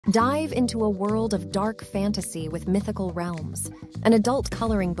Dive into a world of dark fantasy with Mythical Realms, an adult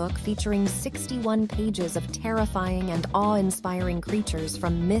coloring book featuring 61 pages of terrifying and awe-inspiring creatures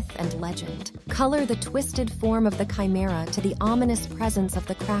from myth and legend. Color the twisted form of the chimera to the ominous presence of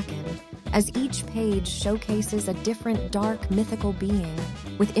the kraken, as each page showcases a different dark mythical being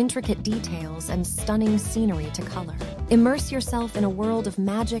with intricate details and stunning scenery to color. Immerse yourself in a world of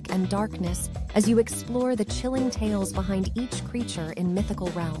magic and darkness as you explore the chilling tales behind each creature in Mythical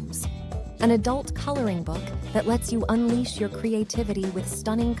Realms. An adult coloring book that lets you unleash your creativity with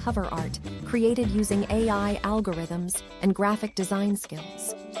stunning cover art created using AI algorithms and graphic design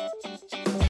skills.